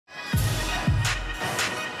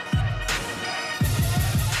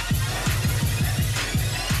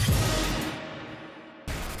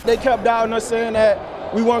They kept doubting us, saying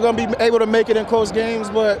that we weren't going to be able to make it in close games,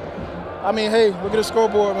 but, I mean, hey, look at the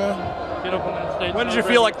scoreboard, man. Get up on that stage. When did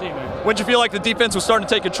you feel like the defense was starting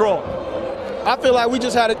to take control? I feel like we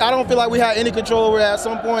just had I don't feel like we had any control over it at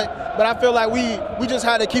some point, but I feel like we just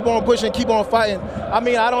had to keep on pushing, keep on fighting. I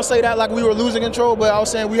mean, I don't say that like we were losing control, but I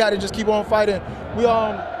was saying we had to just keep on fighting.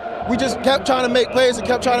 We just kept trying to make plays and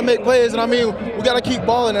kept trying to make plays, and I mean, we got to keep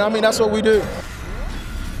balling, and I mean, that's what we do.